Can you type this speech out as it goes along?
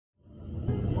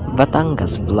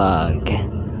Batangas vlog,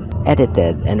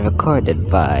 edited and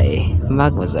recorded by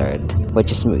Magmozard,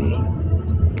 which is me,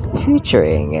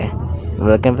 featuring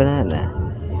Vulcan Banana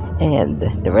and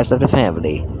the rest of the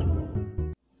family.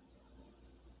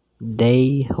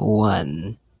 Day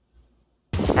 1.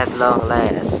 At long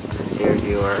last, dear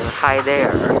viewer, hi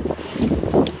there.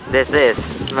 This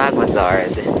is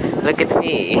Magmozard. Look at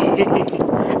me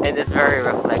in this very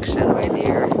reflection right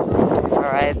here.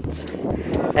 Alright,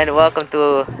 and welcome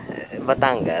to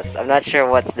Batangas. I'm not sure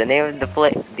what's the name of the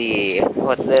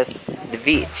what's this? The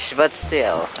beach, but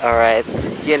still, alright,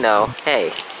 you know,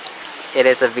 hey, it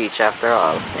is a beach after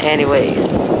all. Anyways,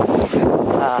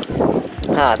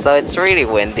 so it's really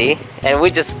windy, and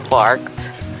we just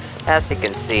parked. As you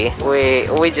can see, we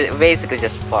basically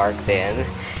just parked in.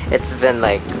 It's been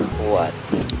like what,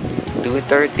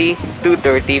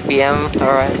 2:30 p.m.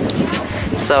 Alright,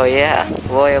 so yeah,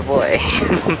 boy oh boy.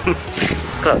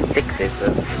 Look how thick this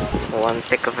is. One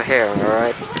thick of a hair,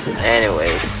 alright.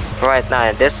 Anyways, right now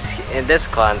in this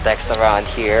context around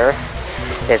here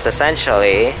is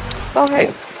essentially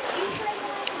okay.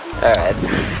 Alright.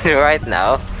 Right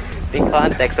now, the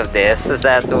context of this is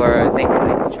that we're like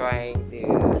trying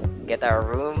to get our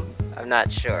room. I'm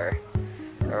not sure.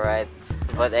 Alright.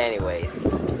 But anyways.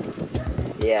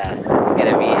 Yeah, that's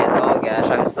gonna be it. Oh gosh,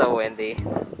 I'm so windy.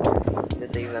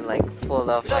 This even like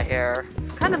pulled off my hair.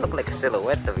 Kind of look like a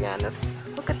silhouette, to be honest.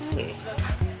 Look at me.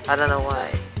 I don't know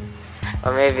why.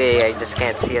 Or maybe I just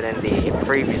can't see it in the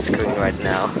preview screen right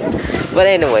now. But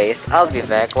anyways, I'll be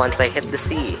back once I hit the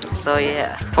sea. So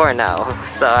yeah, for now.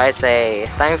 So I say,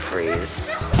 time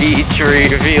freeze. Beach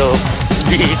reveal.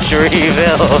 Beach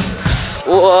reveal.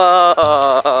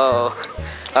 Whoa.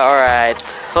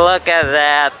 Alright, look at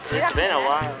that. It's been a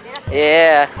while.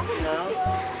 Yeah.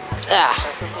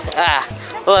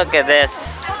 Look at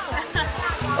this.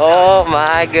 Oh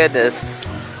my goodness.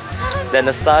 The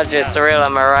nostalgia is real,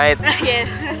 am I right? Yeah.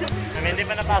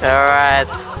 Alright,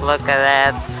 look at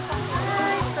that.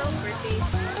 It's so pretty.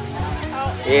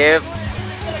 Yep.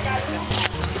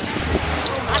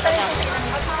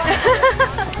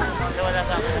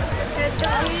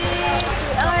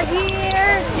 We are here.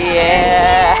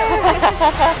 Yeah.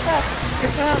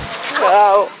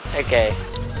 Oh, okay.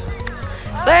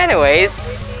 So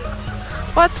anyways,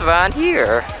 what's around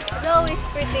here? It's always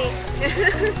pretty.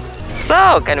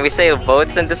 So, can we sail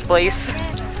boats in this place?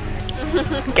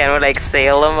 Can we like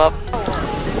sail them up?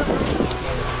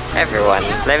 Everyone,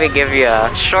 let me give you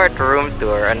a short room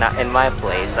tour in my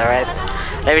place, alright?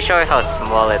 Let me show you how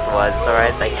small it was,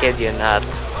 alright? I kid you not.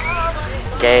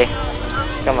 Okay,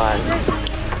 come on.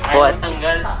 What?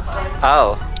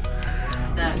 Oh.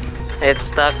 It's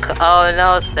stuck. Oh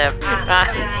no, Steph.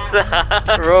 I'm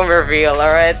stuck. Room reveal,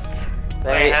 alright?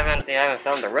 You haven't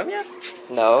filmed the room yet?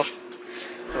 No.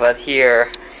 But here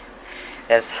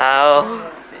is how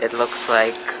it looks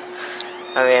like.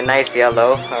 I mean, nice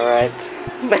yellow, alright.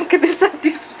 Look at this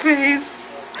empty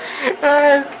space.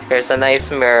 Alright. Here's a nice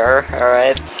mirror,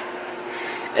 alright.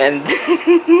 And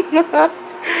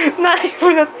not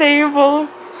even a table.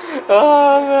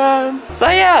 Oh man. So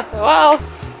yeah, well.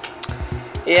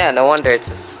 Yeah, no wonder it's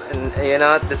just, you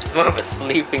know, this is more of a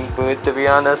sleeping booth, to be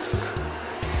honest.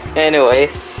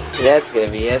 Anyways, that's gonna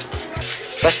be it.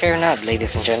 But fear not,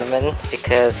 ladies and gentlemen,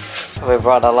 because we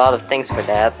brought a lot of things for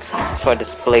that, for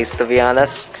this place, to be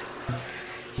honest.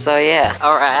 So yeah,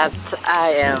 alright,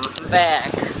 I am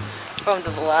back from the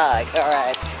vlog.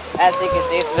 Alright, as you can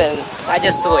see, I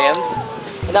just swam,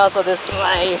 and also this is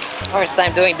my first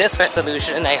time doing this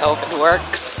resolution. I hope it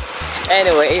works.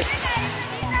 Anyways,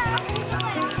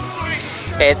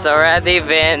 it's already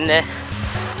been,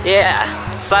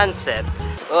 yeah, sunset.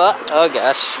 Oh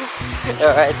gosh.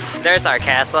 Alright, there's our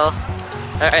castle.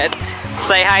 Alright,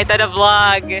 say hi to the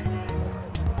vlog.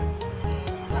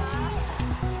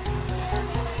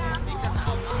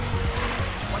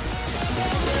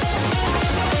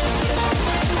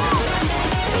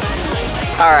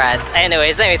 Alright,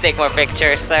 anyways, let me take more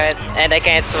pictures. Alright, and I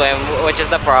can't swim, which is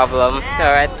the problem.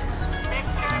 Alright.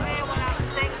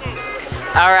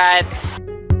 Alright.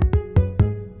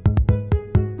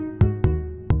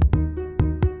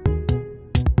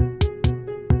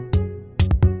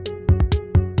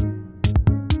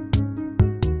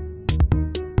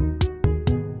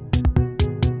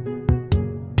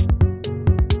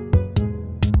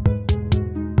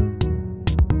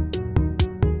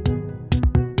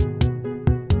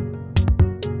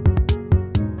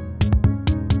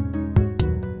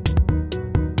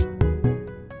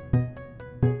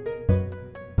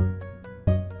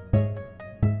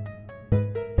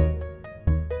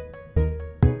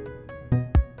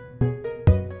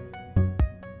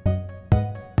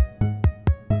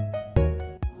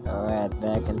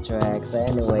 back on track. So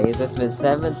anyways, it's been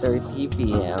 7:30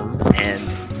 p.m.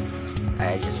 and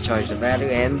I just charged the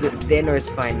battery and dinner is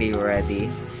finally ready.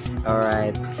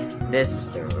 Alright, this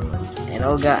is the room. And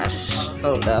oh gosh,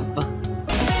 hold up.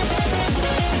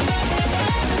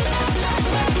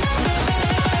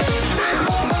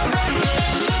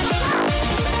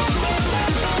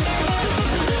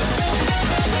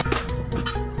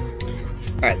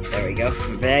 Alright, there we go.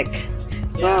 I'm back.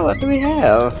 So, what do we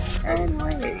have?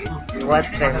 Anyways,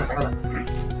 what's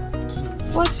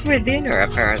for dinner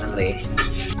apparently?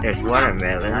 There's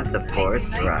watermelons, of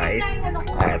course, rice.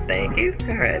 Thank you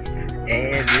for it.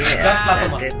 And yeah,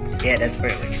 that's it. Yeah, that's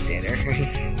pretty much dinner.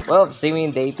 Well, see me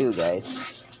in day 2,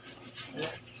 guys.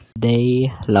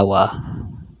 Day lawa.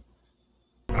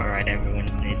 Alright everyone,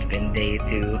 it's been day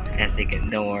 2. As you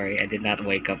can, don't worry, I did not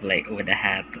wake up late with a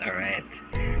hat, alright?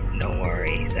 Don't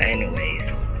worry. So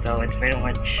anyways, so it's pretty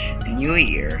much New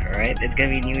Year, alright? It's gonna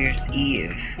be New Year's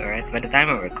Eve, alright? By the time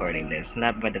I'm recording this,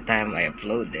 not by the time I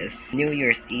upload this. New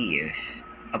Year's Eve.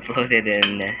 Uploaded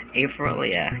in April,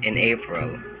 yeah, in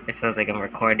April. It feels like I'm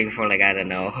recording for like, I don't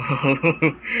know,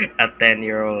 a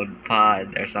 10-year-old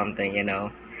pod or something, you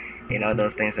know? You know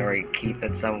those things where you keep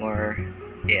it somewhere?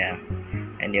 Yeah.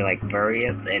 And you like bury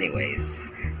it? Anyways.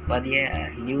 But yeah,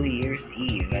 New Year's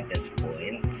Eve at this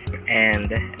point.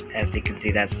 And as you can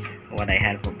see, that's what I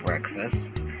had for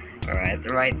breakfast.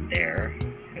 Alright, right there.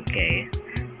 Okay.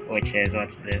 Which is,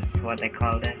 what's this? What I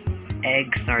call this?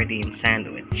 Egg sardine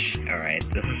sandwich. Alright,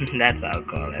 that's how I'll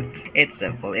call it. It's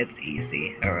simple, it's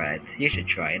easy. Alright, you should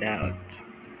try it out.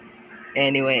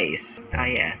 Anyways,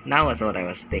 yeah, now was what I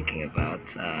was thinking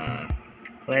about.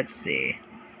 Let's see.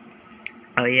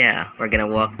 Oh yeah, we're gonna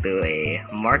walk to a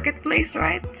marketplace,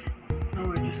 right? No,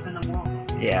 we're just gonna walk.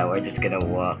 Yeah, we're just gonna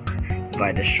walk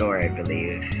by the shore, I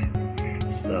believe.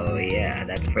 So yeah,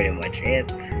 that's pretty much it.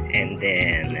 And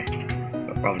then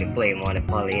we'll probably play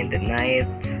Monopoly in the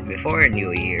night before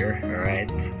New Year,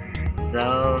 alright?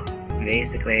 So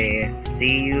basically,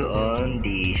 see you on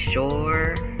the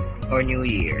shore or New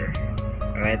Year.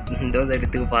 Alright, those are the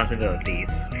 2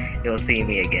 possibilities. You'll see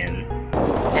me again.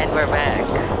 And we're back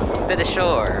to the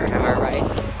shore, am I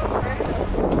right?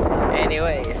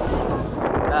 Anyways,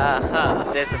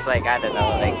 this is like, I don't know,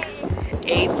 like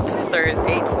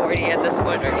 8:40 at this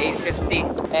point, or 8:50.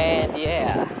 And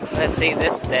yeah, let's see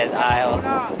this dead aisle.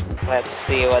 Let's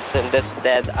see what's in this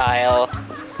dead aisle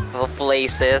of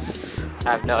places.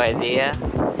 I have no idea.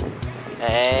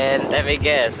 And let me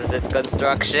guess, is it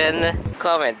construction?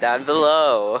 Comment down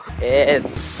below.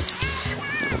 It's...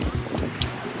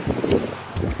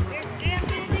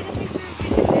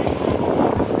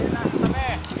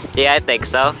 Yeah, I think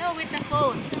so. No, with the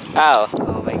phone. Oh.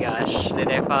 Oh my gosh. Did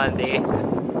I find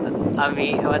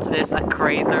what's this? A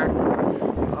crater?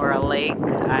 Or a lake?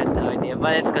 I have no idea.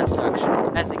 But it's construction.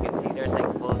 As you can see, there's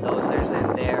like bulldozers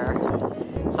in there.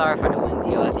 Sorry for the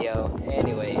windy audio.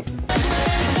 Anyways.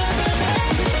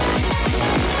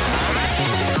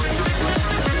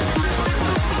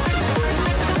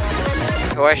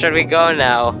 Where should we go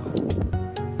now?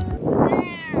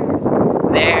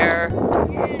 There.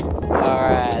 Yes.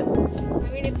 Alright. I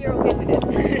mean, if you're okay with it.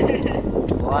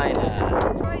 Why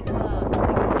not? Try not.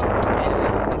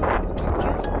 Anyways,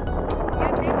 You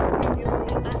take a video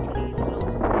actually slow.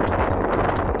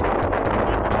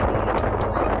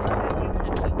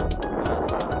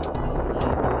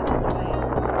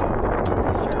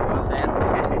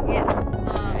 Yes.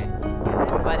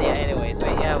 But yeah, anyways,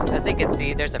 wait, yeah, as you can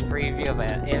see, there's a preview of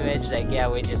an image. Like, yeah,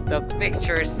 we just took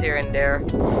pictures here and there.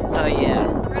 So yeah.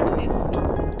 Practice.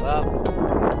 Well.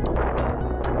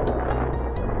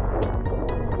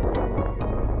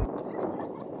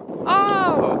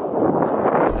 Oh.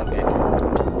 Okay.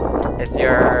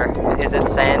 Is it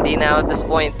sandy now at this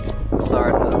point?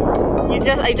 Sort of.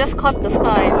 I just caught the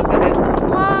sky. Look at it.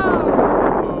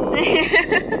 Wow.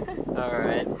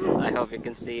 Alright, I hope you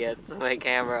can see it, my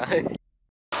camera.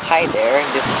 Hi there,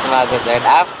 this is Magmozard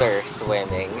after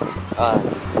swimming on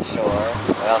the shore.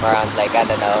 Well, around like, I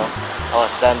don't know, I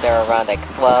was done there around like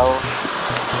 12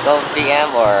 p.m.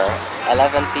 or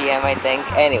 11 p.m. I think.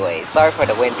 Anyway, sorry for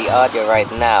the windy audio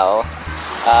right now.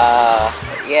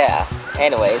 Yeah,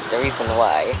 anyways, the reason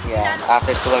why, yeah,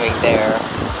 after swimming there,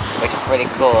 which is pretty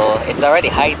cool, it's already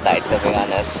high tide to be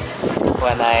honest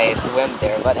when I swim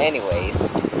there. But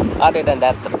anyways, other than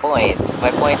that's the point.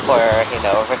 My point for,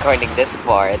 recording this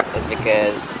part is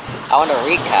because I want to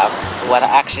recap what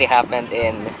actually happened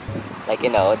in,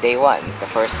 day 1, the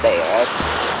first day, right?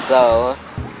 So,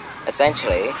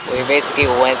 essentially, we basically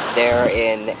went there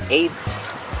in 8,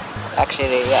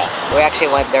 we actually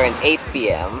went there in 8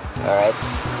 p.m, alright?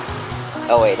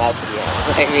 Oh wait, not PM.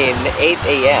 I mean 8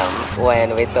 a.m.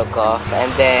 when we took off,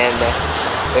 and then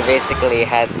we basically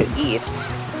had to eat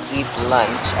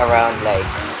lunch around like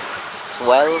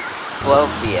 12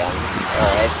 p.m.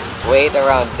 Alright, wait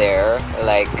around there.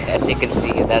 Like as you can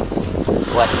see, that's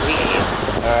what we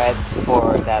ate. Alright,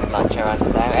 for that lunch around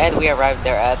the time, and we arrived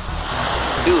there at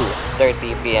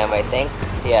 2:30 p.m. I think.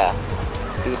 Yeah.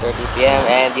 2:30 p.m.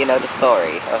 and you know the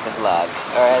story of the vlog.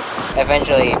 Alright,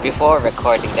 eventually before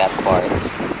recording that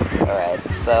part, alright,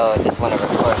 so just want to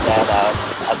record that out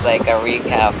as like a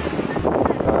recap,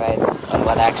 alright, on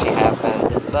what actually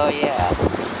happened. So yeah,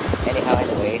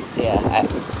 anyways, yeah,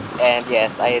 and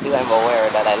yes, I'm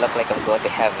aware that I look like I'm going to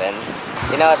heaven.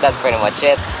 You know what, that's pretty much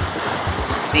it.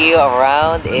 See you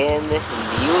around in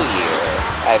New Year,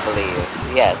 I believe.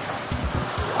 Yes,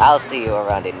 I'll see you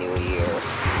around in New Year.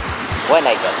 When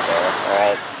I get there,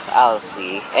 alright, I'll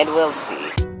see, and we'll see.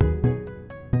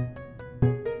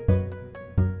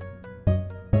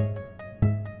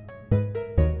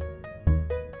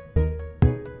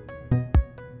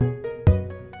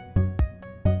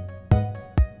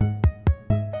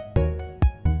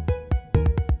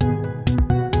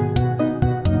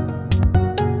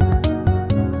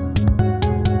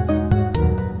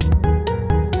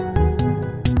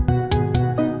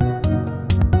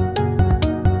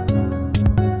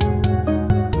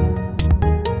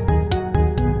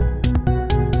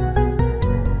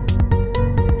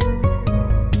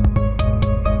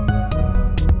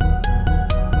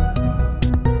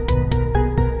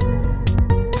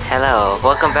 Hello,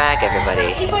 welcome back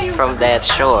everybody from that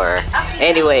shore.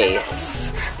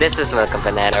 Anyways, this is Milk and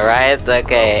Banana, right?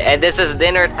 Okay, and this is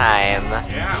dinner time.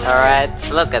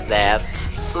 Alright, look at that.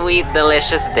 Sweet,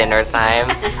 delicious dinner time.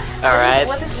 Alright.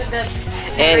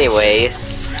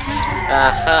 Anyways,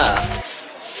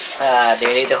 do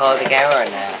you need to hold the camera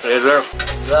now?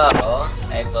 So,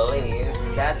 I believe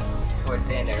that's for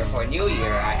dinner, for New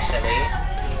Year actually.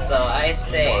 So I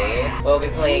say we'll be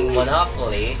playing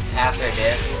Monopoly after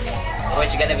this, which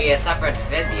is gonna be a separate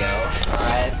video,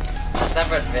 alright? A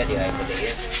separate video, I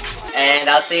believe. And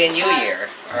I'll see you in New Year,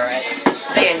 alright?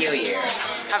 See you in New Year.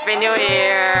 Happy New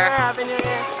Year! Happy New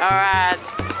Year! Alright.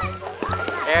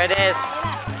 Here it is.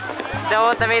 The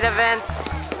ultimate event.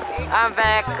 I'm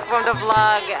back from the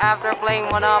vlog after playing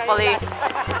Monopoly.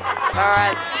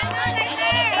 Alright.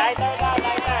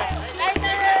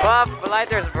 Well, the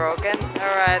lighter's broken.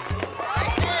 Alright.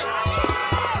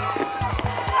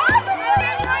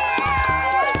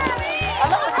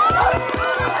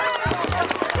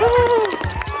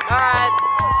 Alright.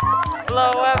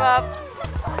 Blow him up.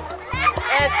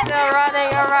 It's still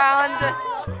running around.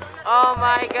 Oh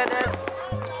my goodness.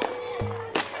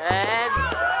 And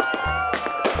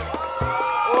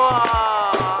whoa.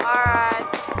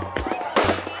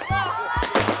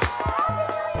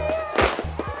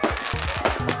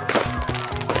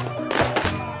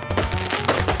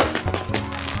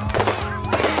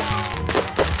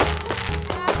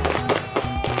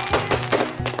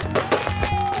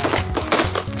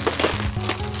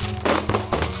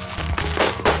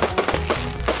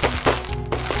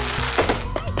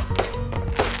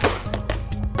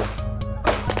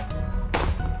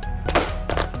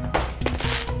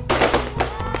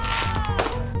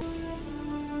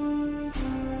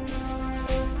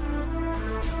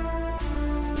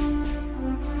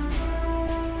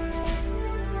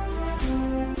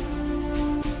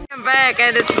 Back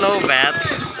and it's low bat.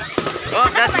 Oh,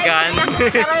 that's gone.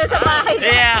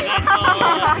 Yeah.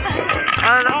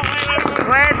 Oh, no.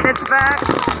 Wait, it's back.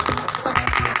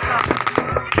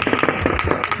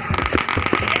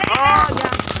 Oh,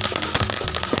 yeah.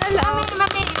 Hello.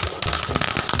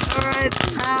 Alright.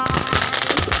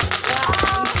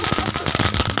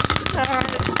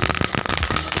 Alright.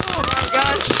 Oh my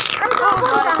gosh.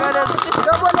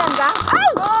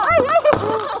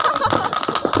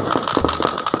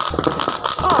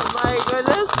 Oh my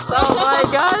goodness. Oh my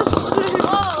gosh!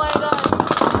 Oh my god!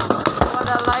 What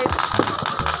a light!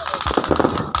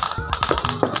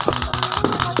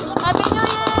 Happy New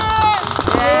Year!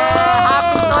 Yeah!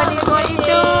 Happy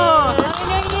 2022! Happy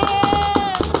New Year!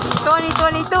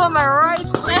 2022, am I right?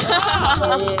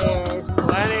 Yes!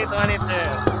 2022!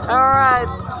 Alright!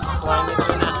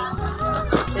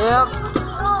 2022. Yep!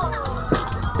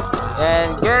 And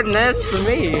goodness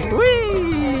me! Whee!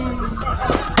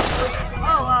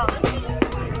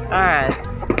 Alright.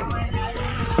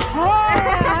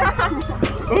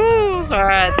 Ooh,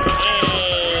 alright.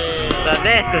 So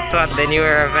this is what the New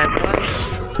Year event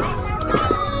was.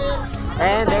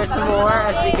 And there's some more,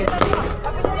 as you can see.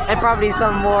 And probably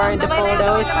some more in the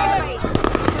photos.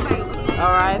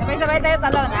 Alright.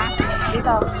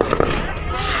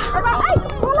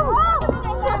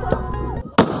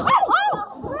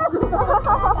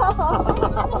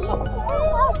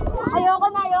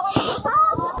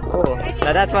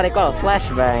 That's what they call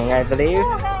flashbang, I believe.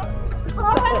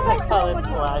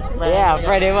 Yeah,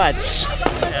 pretty much.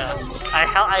 Yeah.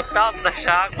 I felt the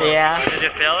shock. Yeah. Did you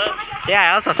feel it?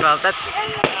 Yeah, I also felt that.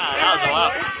 Yeah, that was a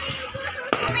lot.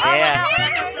 Yeah.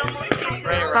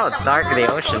 So dark the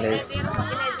ocean is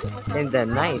in the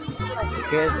night.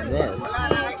 Goodness.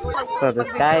 So the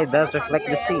sky does reflect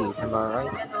the sea, am I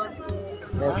right?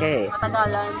 Okay.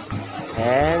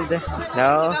 And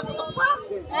now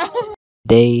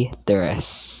day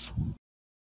dress.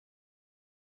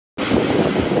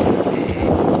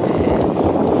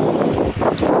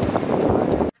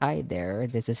 Hi there,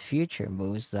 this is Future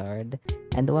Mozart,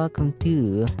 and welcome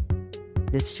to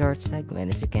this short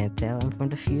segment. If you can't tell, I'm from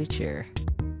the future.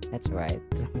 That's right.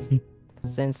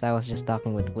 Since I was just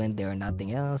talking with Wendy or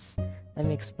nothing else, let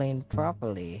me explain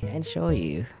properly and show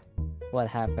you what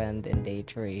happened in day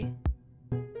 3.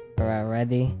 Alright,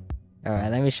 ready?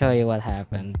 Alright, let me show you what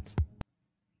happened.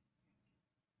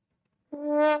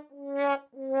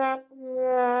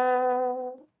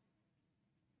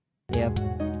 Yep,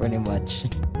 pretty much.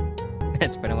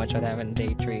 That's pretty much what happened in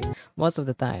day 3. Most of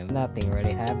the time, nothing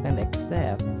really happened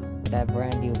except that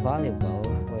brand new volleyball,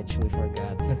 which we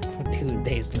forgot 2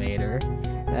 days later.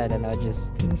 I don't know,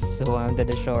 just swam to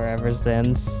the shore ever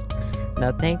since.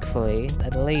 Now, thankfully,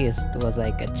 at least it was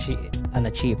like on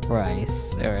a cheap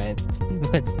price, alright?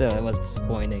 But still, it was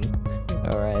disappointing,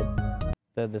 alright?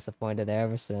 Still disappointed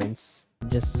ever since.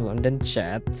 Just swam and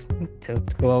chat till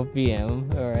 12 p.m.,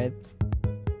 alright?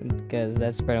 Because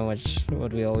that's pretty much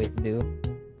what we always do.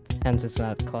 Hence, it's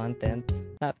not content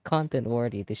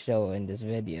worthy to show in this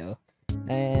video.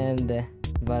 And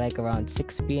by like around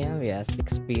 6 p.m, yeah,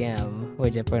 6 p.m, we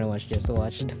just pretty much just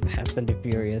watched the Fast and the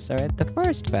Furious, alright? The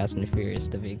first Fast and the Furious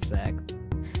to be exact.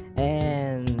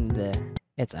 And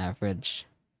it's average.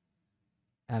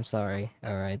 I'm sorry,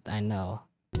 alright? I know.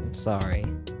 I'm sorry.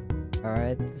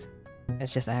 Alright?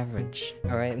 It's just average,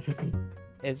 alright?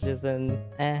 It's just an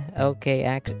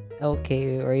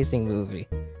okay racing movie.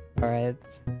 Alright,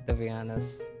 to be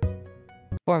honest.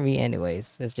 For me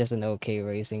anyways, it's just an okay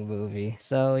racing movie.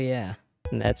 So yeah,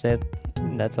 that's it.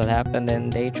 That's what happened in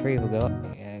day 3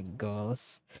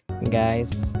 goals.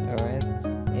 Guys, alright?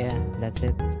 Yeah, that's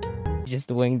it. Just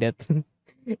winged it.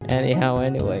 Anyhow,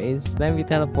 anyways, let me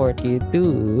teleport you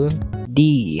to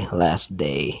the last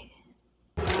day.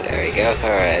 There we go,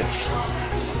 alright.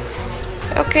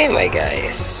 Okay, my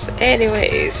guys.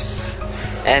 Anyways,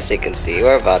 as you can see,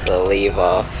 we're about to leave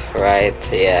off, right?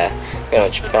 Yeah, we're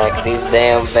gonna pack these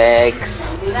damn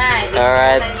bags.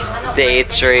 Alright, day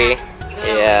 3.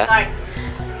 Yeah.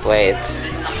 Wait,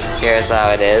 here's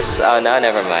how it is. Oh no,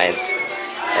 never mind.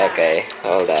 Okay,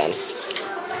 hold on.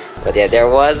 But yeah, there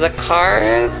was a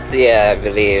card. Yeah, I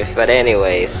believe. But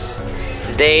anyways,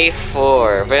 day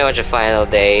 4, pretty much a final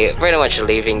day. Pretty much a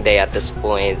leaving day at this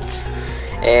point.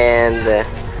 And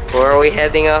where are we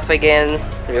heading off again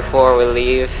before we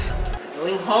leave?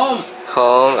 Going home.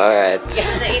 Home? Alright.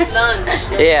 Gonna eat lunch.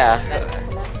 Yeah.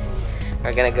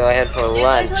 We're gonna go ahead for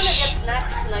lunch. You guys wanna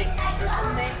get snacks like or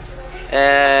something?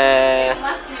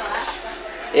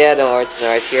 Yeah, don't worry, it's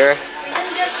right here. We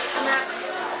can get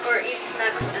snacks or eat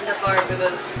snacks in the car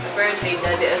because apparently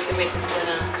Daddy estimates it's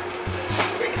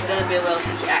gonna be a while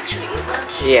since we actually eat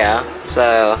lunch. Yeah,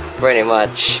 so pretty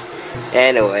much.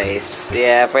 Anyways,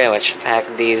 yeah, pretty much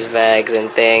packed these bags and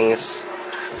things.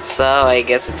 So I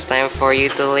guess it's time for you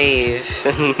to leave.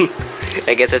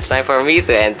 I guess it's time for me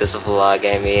to end this vlog,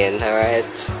 I mean,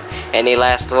 alright? Any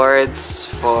last words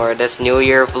for this New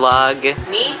Year vlog?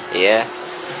 Me? Yeah.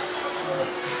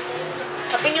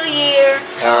 Happy New Year!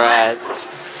 Alright.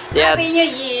 Yeah. Happy New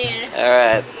Year!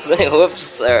 Alright.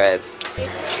 Whoops, alright.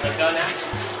 Let's go now.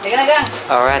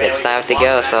 Alright, it's time to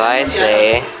go, so I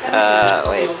say,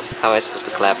 wait, how am I supposed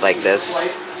to clap like this?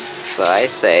 So I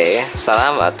say,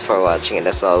 salamat for watching, and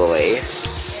as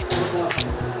always,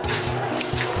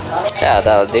 yeah,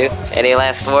 that'll do. Any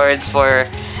last words for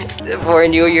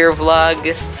New Year vlog?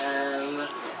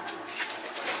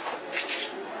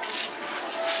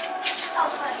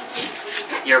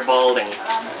 You're balding.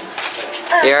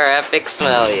 Your epic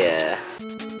smell, yeah.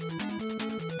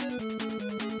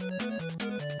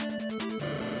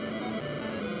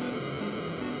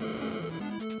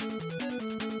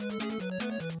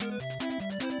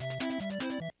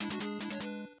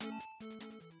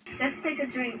 Let's take a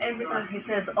drink every time he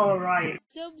says alright.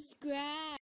 Subscribe.